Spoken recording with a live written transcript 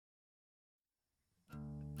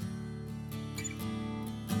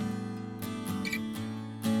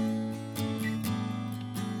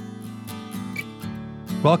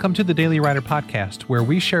Welcome to the Daily Writer Podcast, where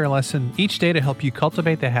we share a lesson each day to help you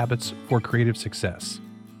cultivate the habits for creative success.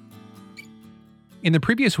 In the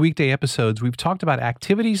previous weekday episodes, we've talked about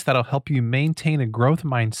activities that'll help you maintain a growth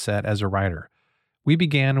mindset as a writer. We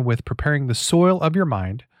began with preparing the soil of your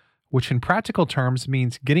mind, which in practical terms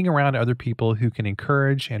means getting around other people who can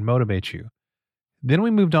encourage and motivate you. Then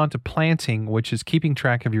we moved on to planting, which is keeping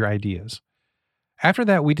track of your ideas. After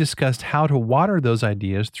that, we discussed how to water those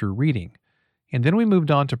ideas through reading. And then we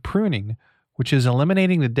moved on to pruning, which is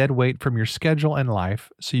eliminating the dead weight from your schedule and life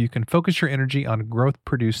so you can focus your energy on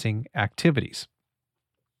growth-producing activities.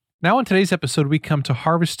 Now in today's episode, we come to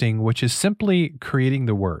harvesting, which is simply creating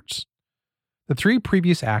the words. The three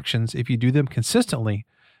previous actions, if you do them consistently,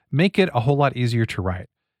 make it a whole lot easier to write.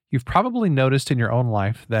 You've probably noticed in your own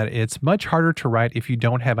life that it's much harder to write if you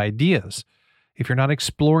don't have ideas, if you're not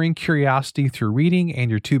exploring curiosity through reading and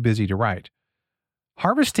you're too busy to write.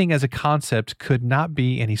 Harvesting as a concept could not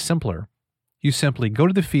be any simpler. You simply go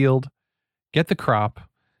to the field, get the crop,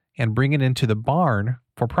 and bring it into the barn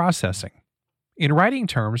for processing. In writing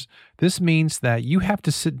terms, this means that you have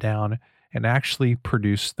to sit down and actually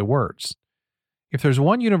produce the words. If there's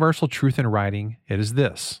one universal truth in writing, it is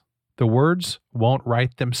this: the words won't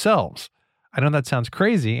write themselves. I know that sounds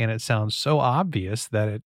crazy and it sounds so obvious that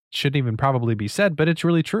it shouldn't even probably be said, but it's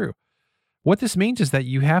really true. What this means is that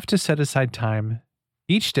you have to set aside time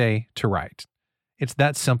each day to write. It's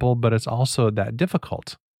that simple, but it's also that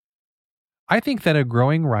difficult. I think that a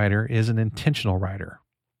growing writer is an intentional writer.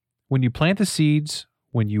 When you plant the seeds,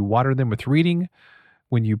 when you water them with reading,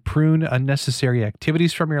 when you prune unnecessary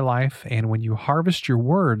activities from your life, and when you harvest your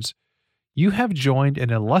words, you have joined an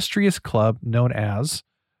illustrious club known as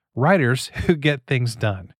Writers Who Get Things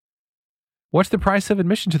Done. What's the price of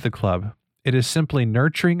admission to the club? It is simply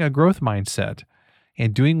nurturing a growth mindset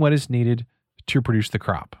and doing what is needed to produce the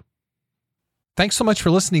crop. Thanks so much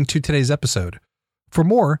for listening to today's episode. For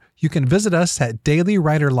more, you can visit us at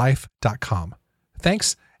dailywriterlife.com.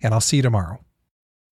 Thanks, and I'll see you tomorrow.